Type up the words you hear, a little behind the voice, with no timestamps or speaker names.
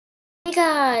Hey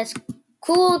guys,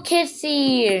 cool kids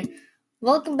here.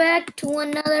 Welcome back to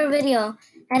another video.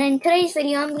 And in today's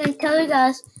video, I'm going to tell you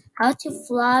guys how to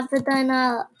fly with an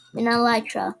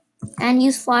Elytra and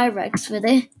use fireworks with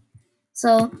it.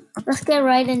 So let's get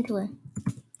right into it.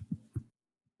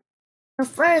 So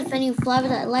first, when you fly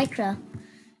with an Elytra,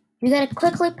 you gotta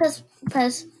quickly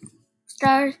press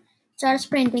start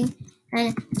sprinting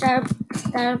and start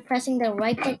pressing the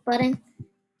right click button,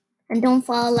 and don't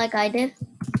fall like I did.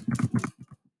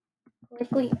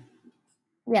 Quickly,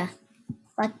 yeah.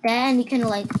 Like that, and you can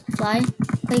like fly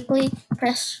quickly,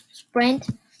 press sprint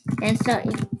and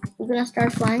you're gonna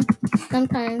start flying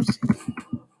sometimes.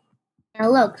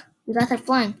 And look, you guys are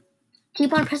flying.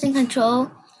 Keep on pressing control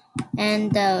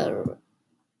and the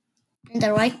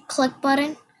right click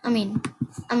button. I mean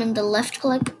the left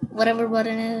click, whatever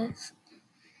button it is.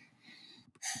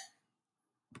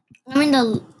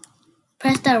 The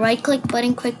press the right click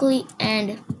button quickly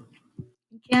and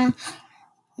yeah,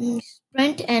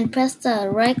 sprint and press the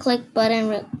right click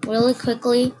button really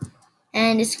quickly,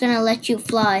 and it's gonna let you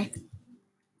fly.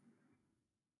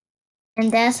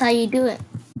 And that's how you do it.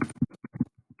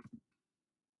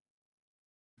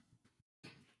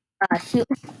 Ah, shoot.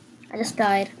 I just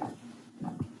died.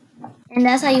 And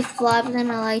that's how you fly with an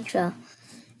Elytra.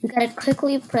 You gotta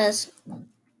quickly press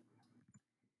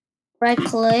right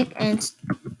click and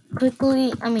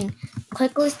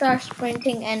quickly start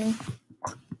sprinting and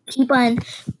keep on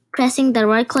pressing the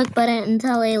right click button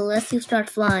until it lets you start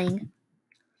flying.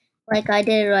 Like I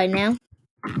did right now.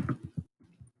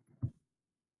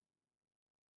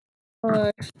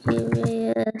 Or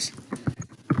serious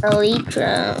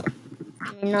Elytra.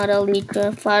 Not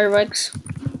Elytra, fireworks.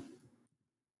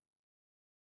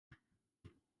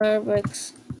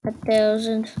 Fireworks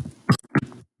 1,000.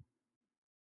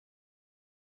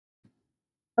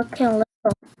 Okay, let's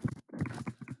go.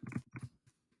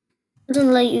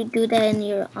 Doesn't let you do that in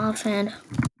your offhand.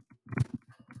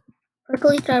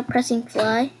 Quickly start pressing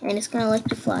fly and it's gonna let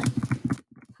you fly.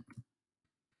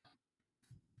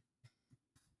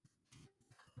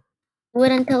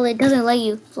 Wait until it doesn't let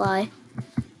you fly.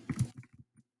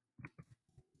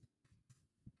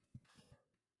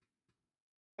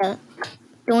 Yeah,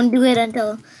 don't do it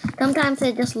until sometimes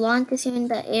it just launches you in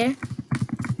the air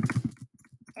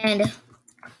and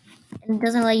it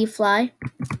doesn't let you fly.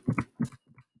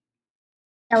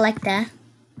 I like that.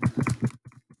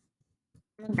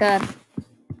 Oh my god.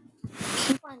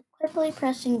 Keep on quickly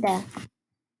pressing that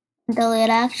until it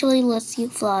actually lets you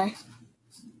fly.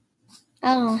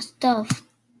 I don't know, stuff.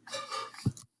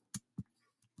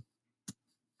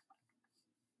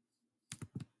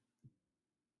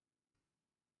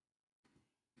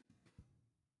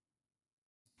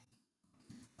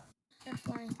 Start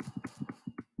flying.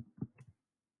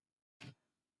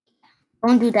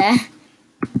 Don't do that.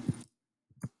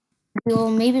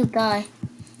 You'll maybe die.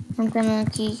 I'm gonna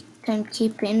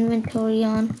keep inventory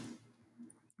on.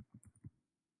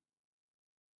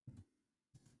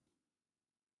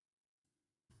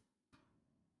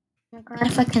 Oh my god,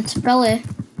 if I can spell it.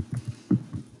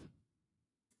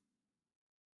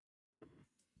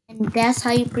 And that's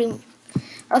how you bring.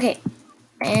 Okay,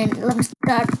 and let me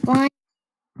start flying.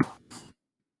 I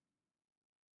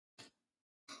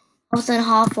was in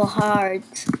half for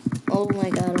hearts. Oh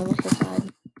my god, almost died.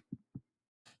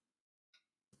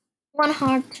 One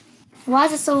heart. Why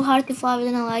is it so hard to fly with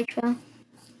an Elytra?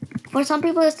 For some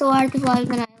people, it's so hard to fly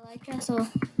with an Elytra, so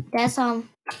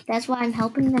that's why I'm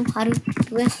helping them how to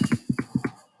do it.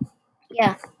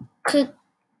 Yeah,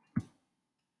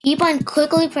 keep on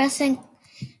quickly pressing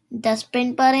the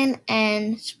sprint button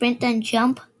and sprint and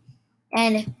jump,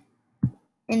 and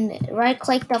right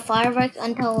click the fireworks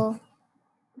until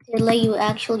they let you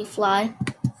actually fly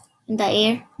in the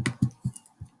air.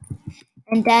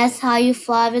 And that's how you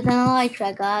fly with an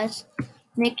Elytra, guys.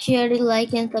 Make sure to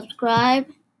like and subscribe.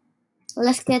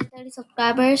 Let's get 30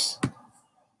 subscribers.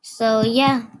 So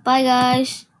yeah, bye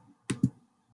guys.